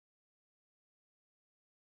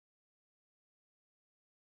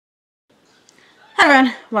Hi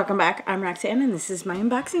everyone, welcome back. I'm Roxanne and this is my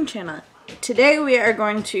unboxing channel. Today we are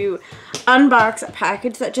going to unbox a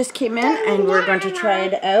package that just came in and we're going to try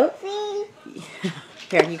it out.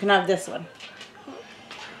 Here, you can have this one.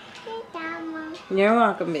 You're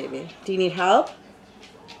welcome, baby. Do you need help?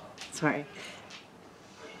 Sorry.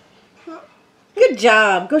 Good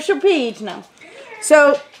job. Go show Paige now.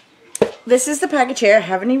 So, this is the package here. I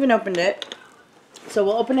haven't even opened it. So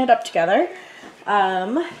we'll open it up together.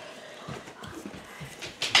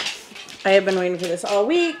 I have been waiting for this all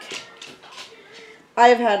week.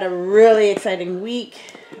 I've had a really exciting week.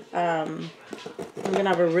 I'm going to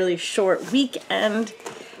have a really short weekend,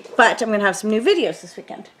 but I'm going to have some new videos this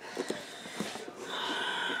weekend.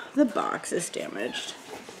 The box is damaged.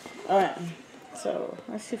 Alright, so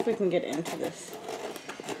let's see if we can get into this.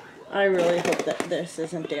 I really hope that this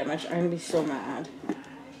isn't damaged. I'm going to be so mad.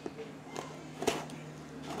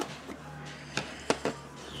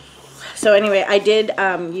 So anyway, I did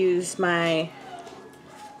use my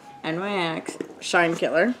NYX Shine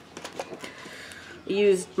Killer.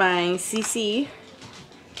 Used my CC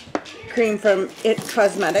cream from It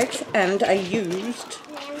Cosmetics, and I used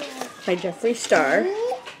my Jeffree Star.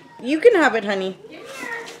 You can have it, honey.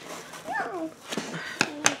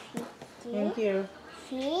 Thank you.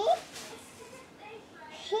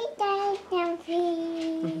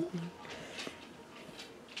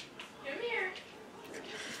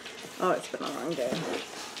 Oh, it's been a long day.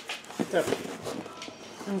 So,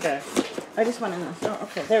 okay. I just went in this. Oh,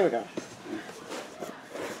 okay, there we go.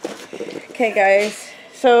 Okay, guys.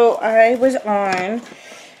 So, I was on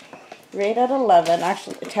right at 11,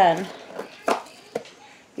 actually 10. It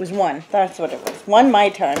was 1. That's what it was. 1 my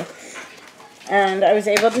time. And I was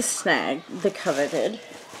able to snag the coveted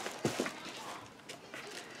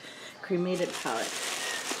cremated palette.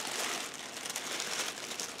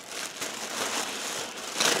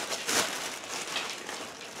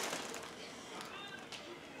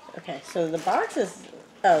 Okay, so the box is,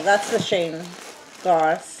 oh, that's the Shane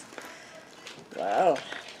gloss. Wow.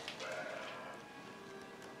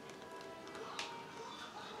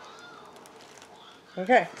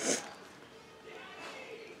 Okay.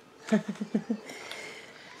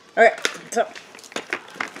 Alright, so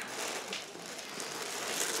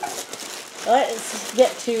let's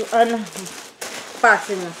get to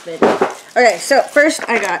unboxing this video. Okay, so first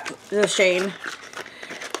I got the Shane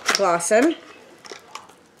Glossin.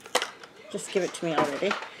 Just give it to me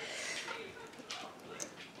already.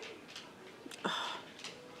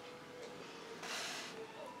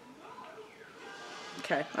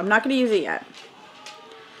 Okay, I'm not going to use it yet,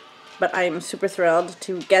 but I'm super thrilled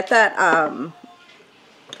to get that.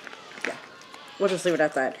 Yeah, we'll just leave it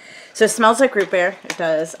at that. So it smells like root beer. It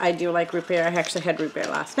does. I do like root beer. I actually had root beer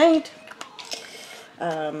last night.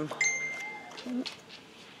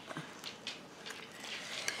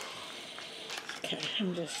 Okay,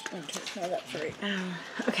 I'm just going to smell that for right now.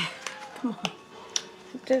 Okay, come on.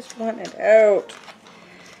 I just want it out.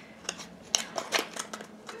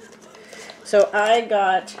 So I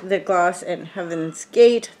got the gloss in Heaven's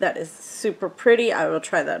Gate. That is super pretty. I will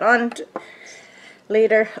try that on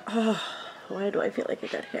later. Oh, why do I feel like I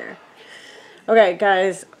got hair? Okay,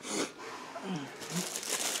 guys.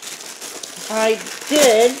 I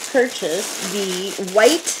did purchase the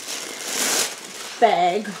white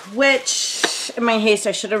bag, which in my haste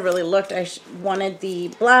I should have really looked. I wanted the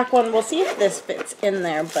black one. We'll see if this fits in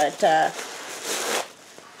there, but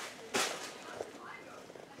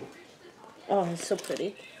oh, it's so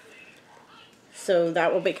pretty. So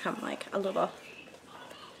that will become like a little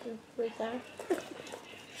right there.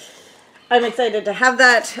 I'm excited to have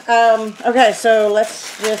that. Okay, so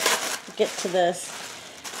let's just get to this.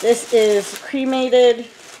 This is cremated.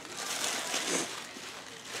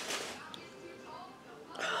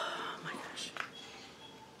 Oh my gosh.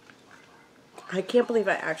 I can't believe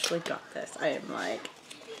I actually got this. I am like,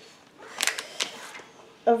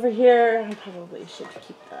 over here, I probably should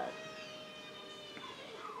keep that.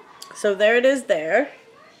 So there it is there.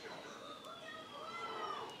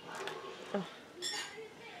 Oh.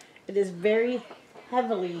 It is very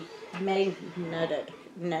heavily magnetic.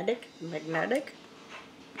 Magnetic?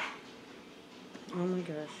 Oh my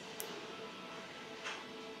gosh.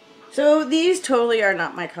 So these totally are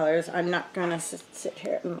not my colors. I'm not going to sit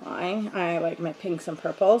here and lie. I like my pinks and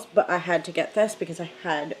purples, but I had to get this because I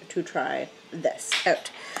had to try this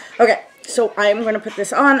out. Okay, so I'm going to put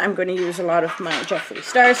this on. I'm going to use a lot of my Jeffree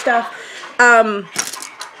Star stuff. I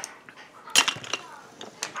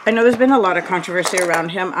know there's been a lot of controversy around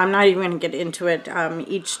him. I'm not even going to get into it.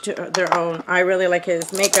 Each to their own. I really like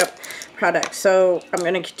his makeup products, so I'm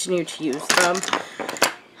going to continue to use them.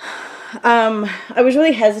 I was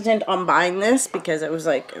really hesitant on buying this because it was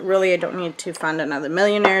like, really, I don't need to fund another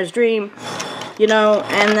millionaire's dream, you know.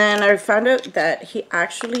 And then I found out that he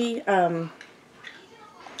actually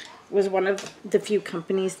was one of the few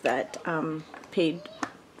companies that paid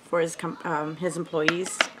for his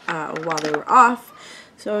employees while they were off.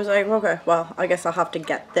 So I was like, okay, well, I guess I'll have to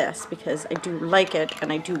get this because I do like it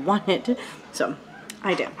and I do want it. So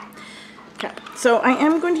I did. Okay, so I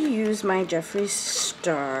am going to use my Jeffree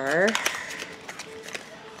Star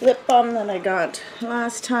lip balm that I got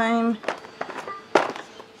last time.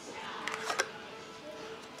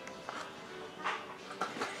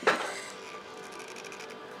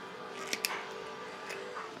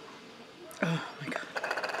 Oh my god.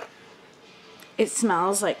 It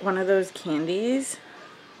smells like one of those candies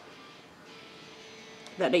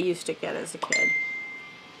that I used to get as a kid.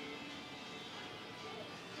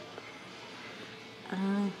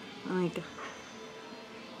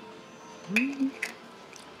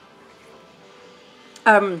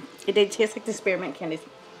 It did taste like the spearmint candies.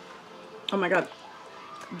 Oh my god,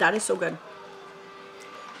 that is so good.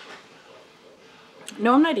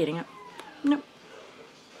 No, I'm not eating it. Nope.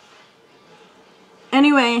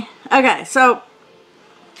 Anyway, okay, so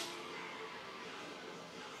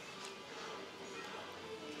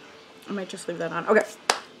I might just leave that on. Okay.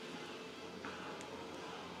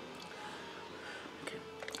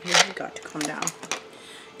 I've got to calm down.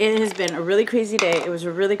 It has been a really crazy day. It was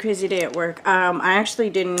a really crazy day at work. I actually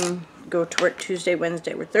didn't go to work Tuesday,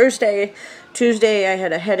 Wednesday, or Thursday. Tuesday I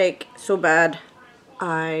had a headache so bad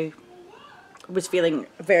I was feeling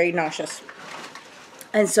very nauseous.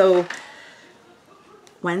 And so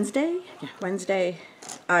Wednesday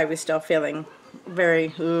I was still feeling very,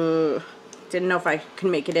 didn't know if I could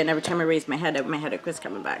make it in. Every time I raised my headache was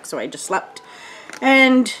coming back. So I just slept.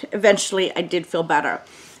 And eventually I did feel better.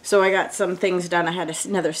 So I got some things done. I had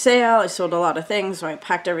another sale. I sold a lot of things, so I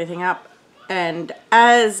packed everything up. And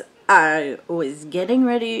as I was getting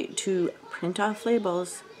ready to print off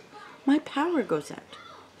labels, my power goes out.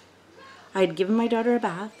 I had given my daughter a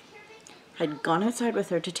bath. I'd gone outside with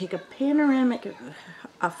her to take a panoramic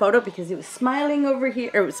photo because it was smiling over here.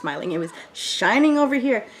 Or it was smiling. It was shining over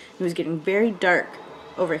here. It was getting very dark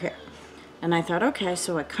over here. And I thought, okay,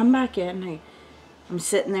 so I come back in. I'm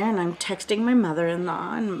sitting there and I'm texting my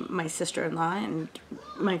mother-in-law and my sister-in-law and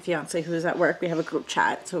my fiance who's at work. We have a group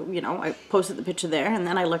chat. So, you know, I posted the picture there and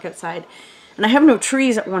then I look outside and I have no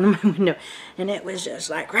trees at one of my window. And it was just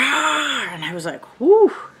like, rah! And I was like,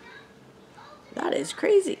 whoo, that is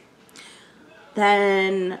crazy.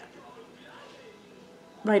 Then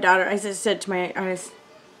my daughter, I said to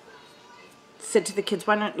the kids,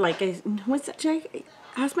 why not, like, I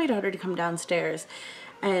asked my daughter to come downstairs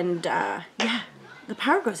and, yeah. The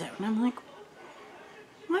power goes out and I'm like,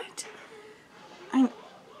 what? I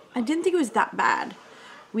didn't think it was that bad.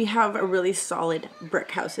 We have a really solid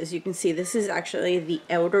brick house. As you can see, this is actually the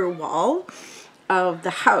outer wall of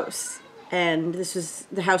the house. And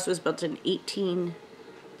the house was built in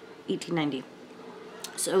 1890.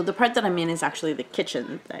 So the part that I'm in is actually the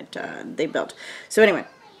kitchen that they built. So anyway,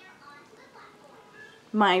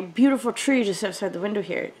 my beautiful tree just outside the window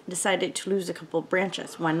here decided to lose a couple of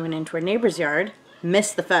branches. One went into our neighbor's yard.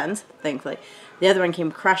 Missed the fence, thankfully. The other one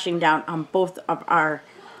came crashing down on both of our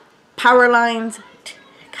power lines,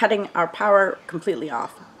 cutting our power completely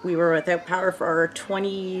off. We were without power for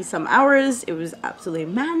 20 some hours. It was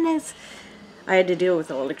absolutely madness. I had to deal with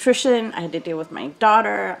the electrician. I had to deal with my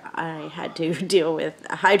daughter. I had to deal with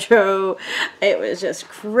a hydro. It was just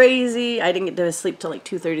crazy. I didn't get to sleep till like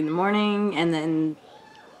 2:30 in the morning, and then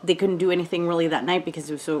they couldn't do anything really that night because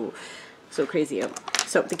it was so crazy out.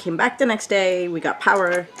 So they came back the next day, we got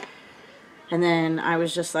power, and then I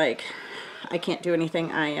was just like, I can't do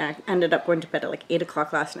anything. I ended up going to bed at like 8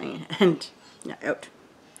 o'clock last night, and yeah, out.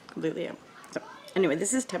 Completely out. So anyway,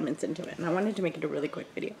 this is 10 minutes into it, and I wanted to make it a really quick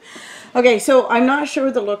video. Okay, so I'm not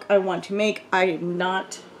sure the look I want to make.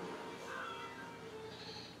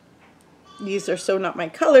 These are so not my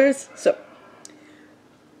colors, so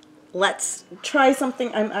let's try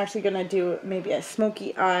something. I'm actually going to do maybe a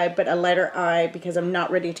smoky eye, but a lighter eye because I'm not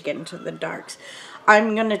ready to get into the darks.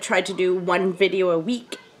 I'm going to try to do one video a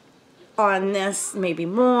week on this, maybe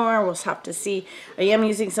more. We'll have to see. I am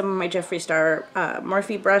using some of my Jeffree Star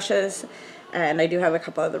Morphe brushes, and I do have a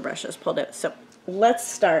couple other brushes pulled out. So let's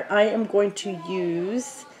start. I am going to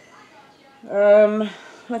use,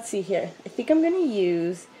 let's see here. I think I'm going to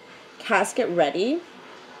use Casket Ready.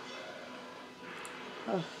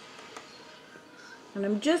 Oh. And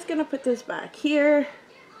I'm just going to put this back here.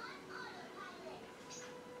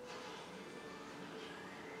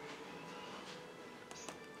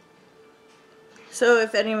 So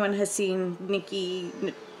if anyone has seen Nikki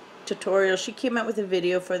tutorial, she came out with a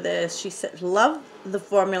video for this. She said love the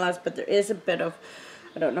formulas, but there is a bit of,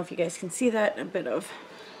 I don't know if you guys can see that, a bit of,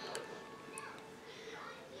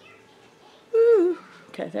 ooh,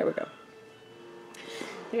 okay, there we go.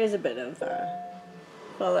 There is a bit of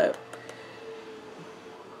fallout.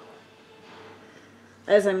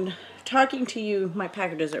 As I'm talking to you, my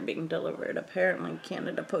packages are being delivered. Apparently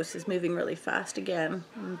Canada Post is moving really fast again.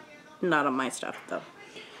 Not on my stuff though.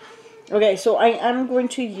 Okay, so I am going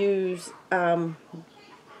to use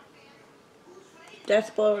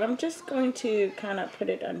Death Blow, and I'm just going to kind of put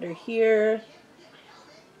it under here.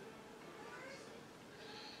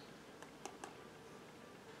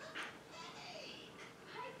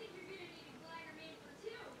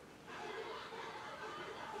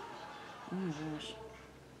 Oh my gosh.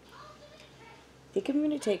 I think I'm going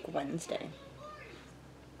to take Wednesday.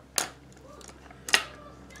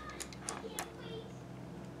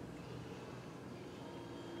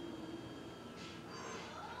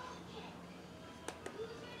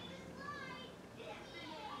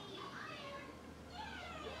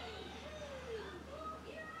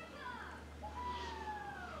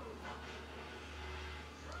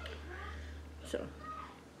 So,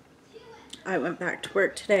 I went back to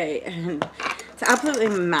work today, and it's absolutely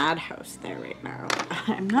madhouse there right now.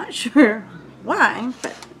 I'm not sure why,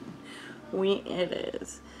 but it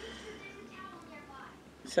is.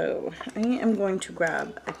 So, I am going to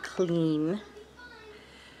grab a clean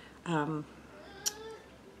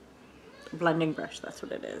blending brush. That's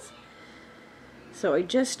what it is. So, I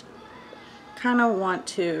just kind of want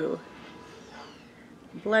to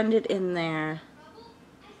blend it in there.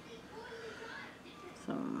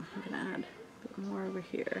 So I'm going to add a bit more over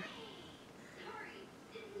here.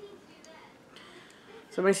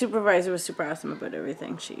 So my supervisor was super awesome about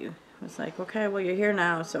everything. She was like, okay, well you're here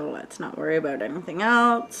now, so let's not worry about anything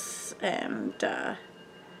else. And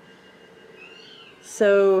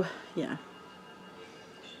so yeah.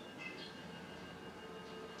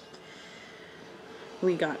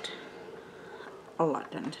 We got a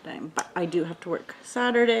lot done today, but I do have to work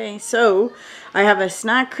Saturday, so I have a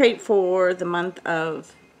snack crate for the month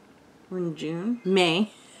of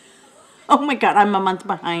May. Oh my god, I'm a month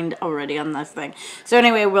behind already on this thing. So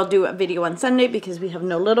anyway, we'll do a video on Sunday because we have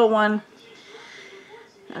no little one.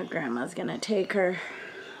 Grandma's gonna take her.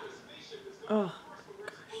 Oh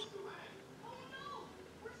gosh.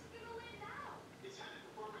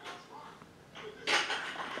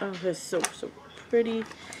 Oh, it's so pretty.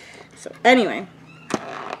 So anyway,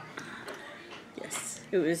 yes,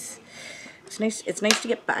 it's nice. It's nice to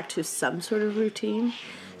get back to some sort of routine.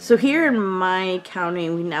 So here in my county,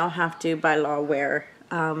 we now have to, by law, wear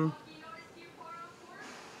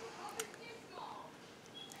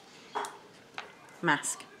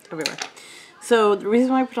mask everywhere. So the reason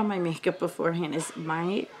why I put on my makeup beforehand is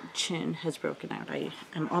my chin has broken out.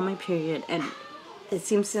 I'm on my period, and it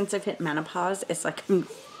seems since I've hit menopause, it's like I'm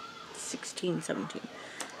 16, 17.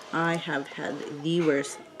 I have had the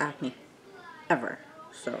worst acne ever.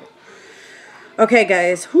 So, okay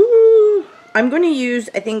guys, whoo! I'm going to use,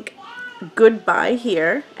 I think, Goodbye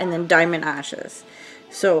here, and then Diamond Ashes.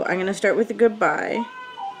 So I'm going to start with the Goodbye.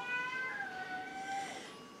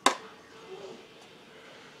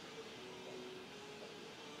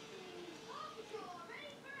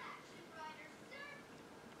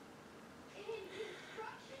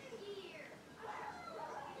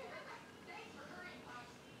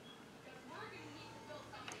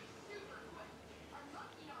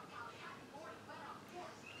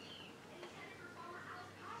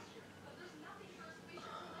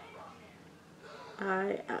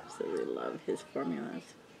 I absolutely love his formulas.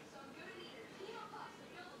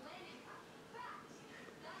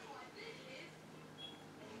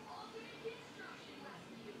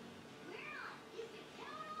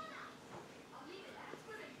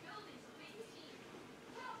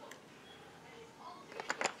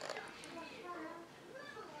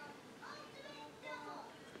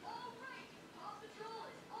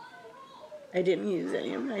 I didn't use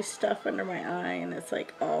any of my stuff under my eye, and it's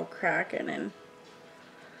like all cracking, and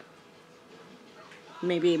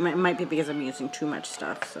maybe it might be because I'm using too much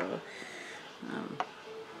stuff, so I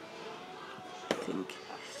think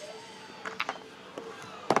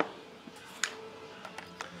I'm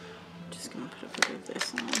just going to put a bit of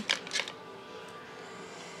this on.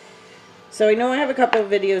 So I know I have a couple of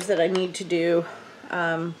videos that I need to do.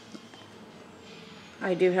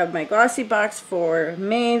 I do have my glossy box for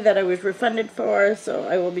May that I was refunded for, so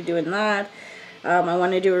I will be doing that. I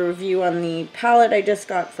want to do a review on the palette I just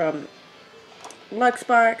got from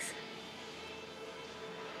Luxebox.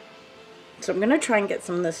 So So I'm going to try and get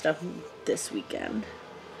some of this stuff this weekend.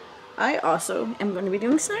 I also am going to be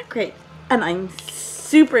doing snack crate, and I'm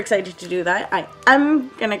super excited to do that. I am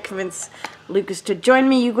going to convince Lucas to join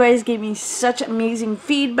me. You guys gave me such amazing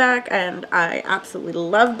feedback, and I absolutely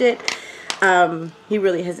loved it. He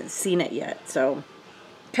really hasn't seen it yet, so...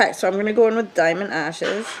 Okay, so I'm going to go in with Diamond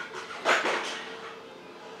Ashes.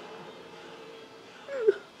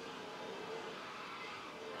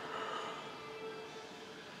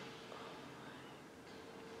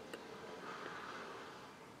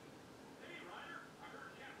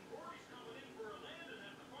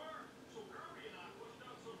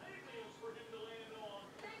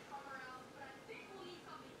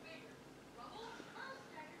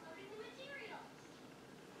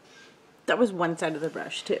 That was one side of the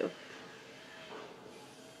brush, too.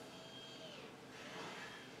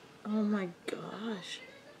 Oh my gosh.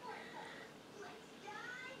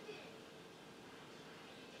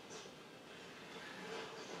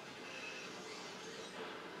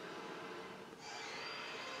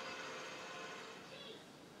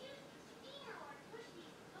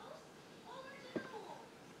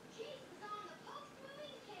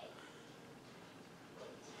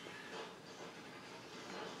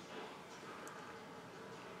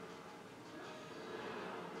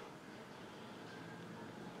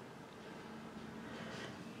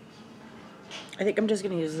 I think I'm just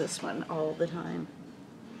going to use this one all the time.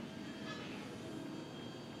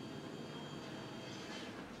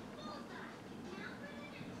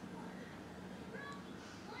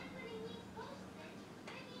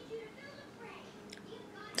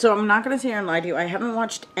 So I'm not going to sit here and lie to you. I haven't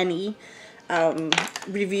watched any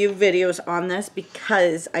review videos on this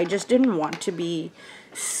because I just didn't want to be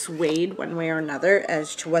swayed one way or another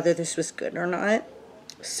as to whether this was good or not.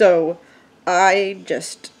 So I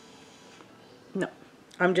just... No.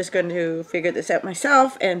 I'm just going to figure this out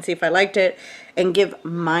myself and see if I liked it and give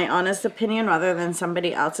my honest opinion rather than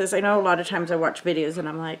somebody else's. I know a lot of times I watch videos and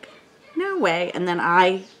I'm like, no way. And then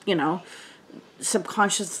I, you know,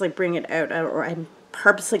 subconsciously bring it out, or I'm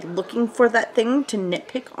purposely looking for that thing to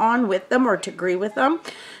nitpick on with them or to agree with them.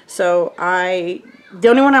 So the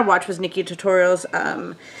only one I watched was Nikki Tutorials.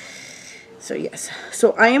 So yes.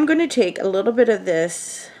 So I am going to take a little bit of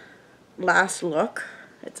this Last Look.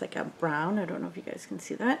 It's like a brown. I don't know if you guys can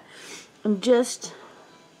see that. And just,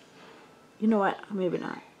 you know what? Maybe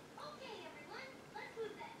not.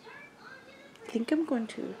 I think I'm going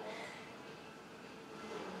to...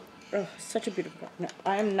 Oh, such a beautiful... No,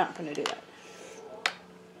 I am not going to do that.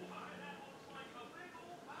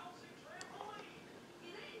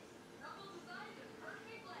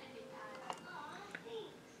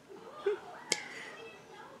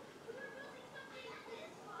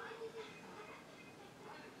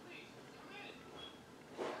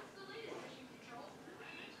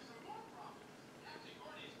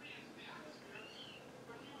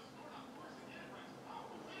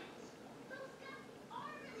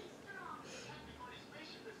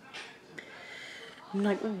 I'm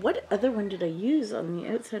like, what other one did I use on the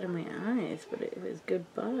outside of my eyes? But it was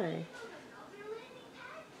Goodbye.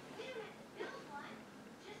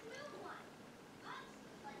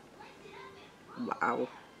 Wow.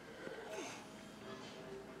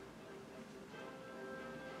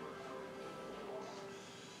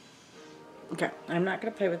 Okay, I'm not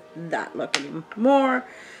going to play with that look anymore.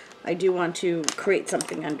 I do want to create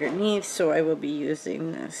something underneath, so I will be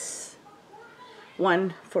using this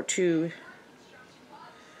one for two.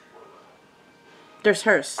 There's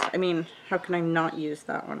hers. I mean, how can I not use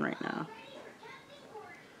that one right now?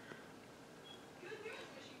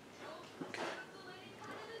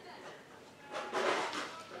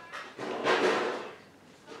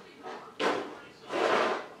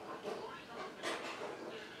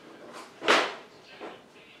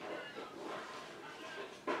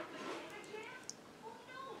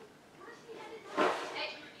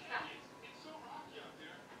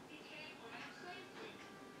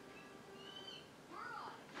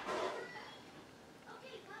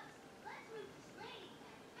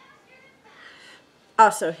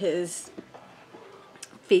 Also, his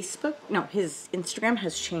Facebook, no, his Instagram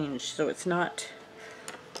has changed, so it's not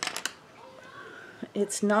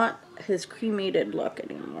his cremated look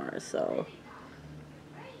anymore, so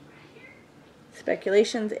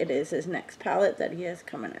speculations, it is his next palette that he has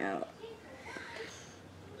coming out.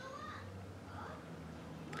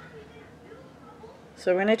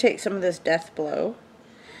 So we're going to take some of this Death Blow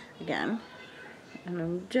again, and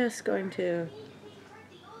I'm just going to...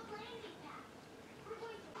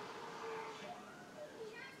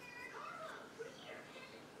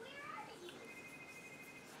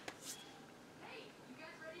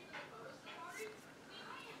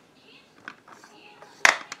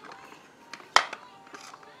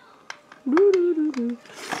 Doo, doo, doo, doo.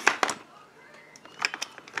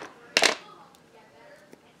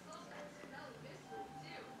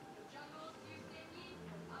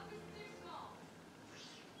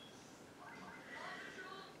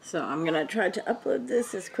 So I'm going to try to upload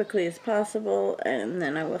this as quickly as possible, and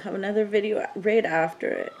then I will have another video right after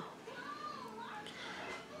it.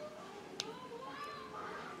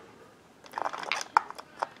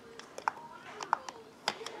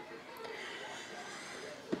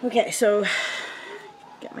 Okay, so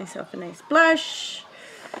get myself a nice blush.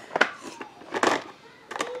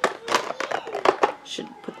 Should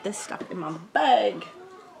put this stuff in my bag.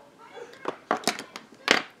 I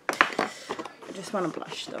just want to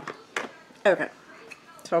blush though. Okay,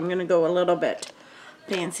 so I'm gonna go a little bit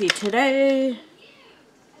fancy today.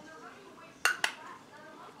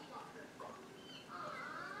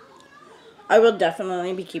 I will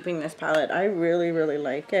definitely be keeping this palette. I really, really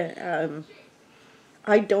like it.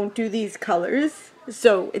 I don't do these colors,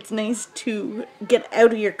 so it's nice to get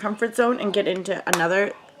out of your comfort zone and get into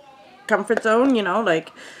another comfort zone, you know,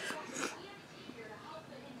 like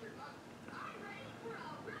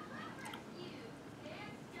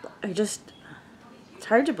it's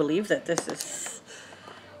hard to believe that this is,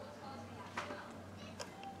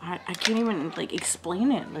 I can't even like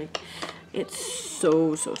explain it, like it's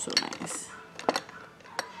so nice.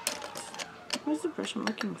 Where's the brush I'm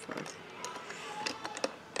looking for?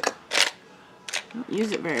 I don't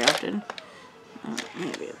use it very often.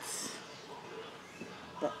 Maybe it's,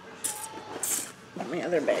 let my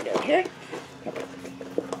other bag out here. Okay.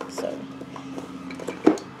 So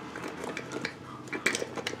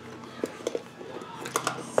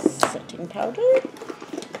setting powder.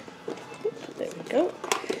 There we go.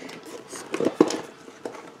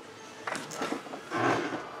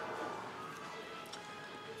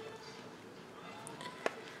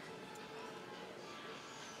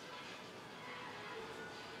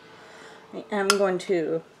 I'm going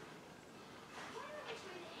to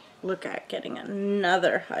look at getting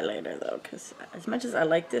another highlighter though, because as much as I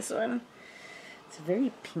like this one, it's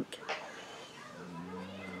very pink.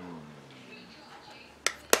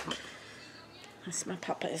 That's my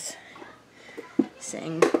papa's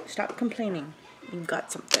saying, stop complaining, you've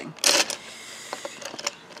got something.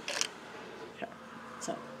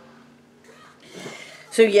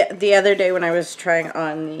 So yeah, the other day when I was trying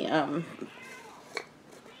on the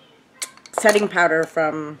setting powder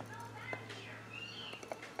from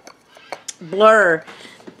Blur,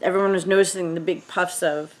 everyone was noticing the big puffs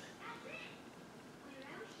of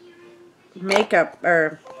makeup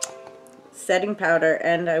or setting powder,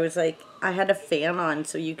 and I was like, I had a fan on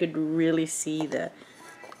so you could really see the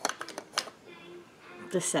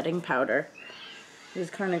setting powder. It was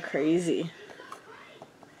kind of crazy.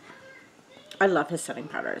 I love his setting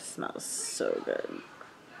powder. It smells so good.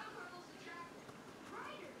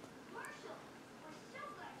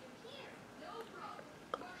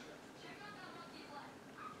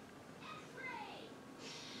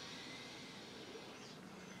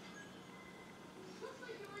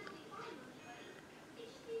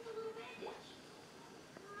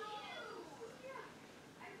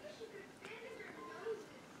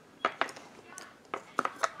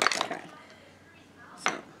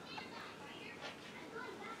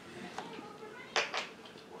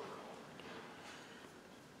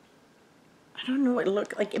 I don't know what it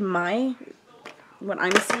looked like in what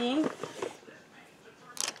I'm seeing.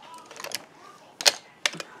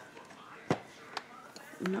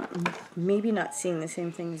 Maybe not seeing the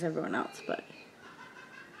same thing as everyone else, but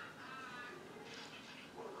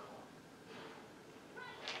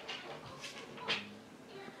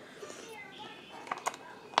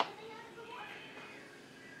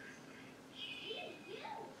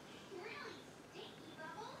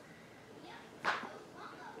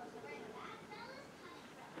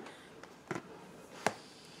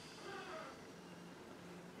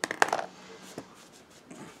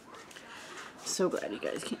so glad you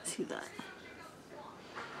guys can't see that.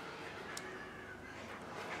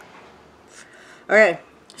 Okay,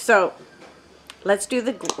 so let's do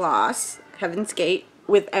the gloss, Heaven's Gate,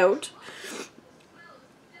 without,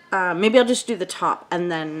 maybe I'll just do the top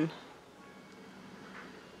and then,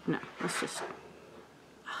 no, let's just,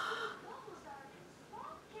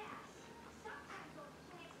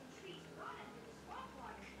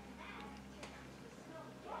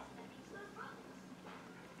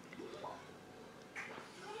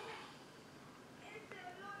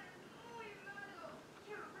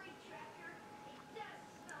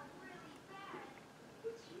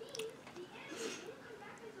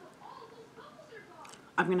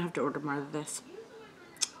 I'm gonna have to order more of this.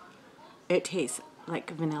 It tastes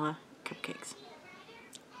like vanilla cupcakes.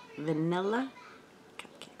 vanilla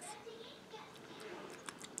cupcakes.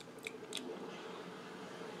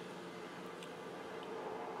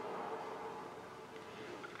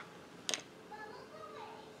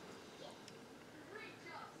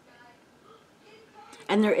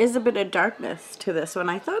 And there is a bit of darkness to this one.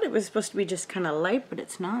 I thought it was supposed to be just kind of light, but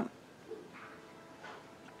it's not.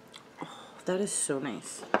 Oh, that is so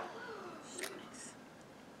nice. So nice.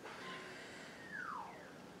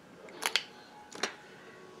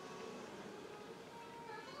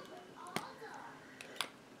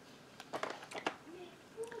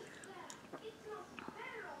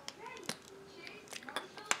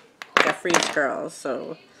 Jeffree's girls,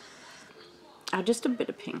 so just a bit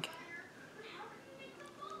of pink.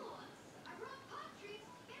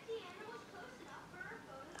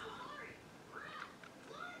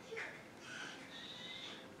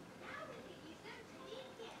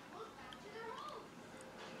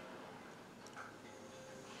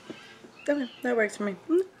 Okay, that works for me.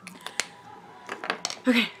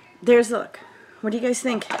 Okay, there's the look. What do you guys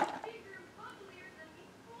think?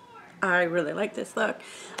 I really like this look.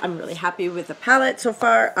 I'm really happy with the palette so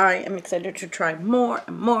far. I am excited to try more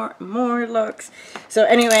and more and more looks. So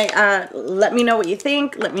anyway, let me know what you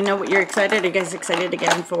think. Let me know what you're excited. Are you guys excited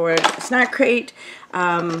again for Snack Crate?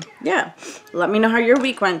 Yeah, let me know how your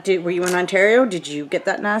week went. Were you in Ontario? Did you get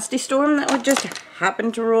that nasty storm that would just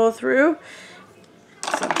happen to roll through?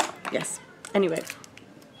 So, yes. Anyway,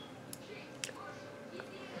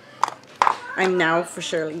 I'm now for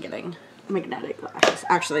surely getting magnetic lashes.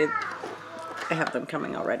 Actually, I have them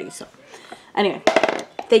coming already. So, anyway,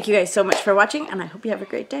 thank you guys so much for watching, and I hope you have a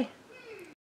great day.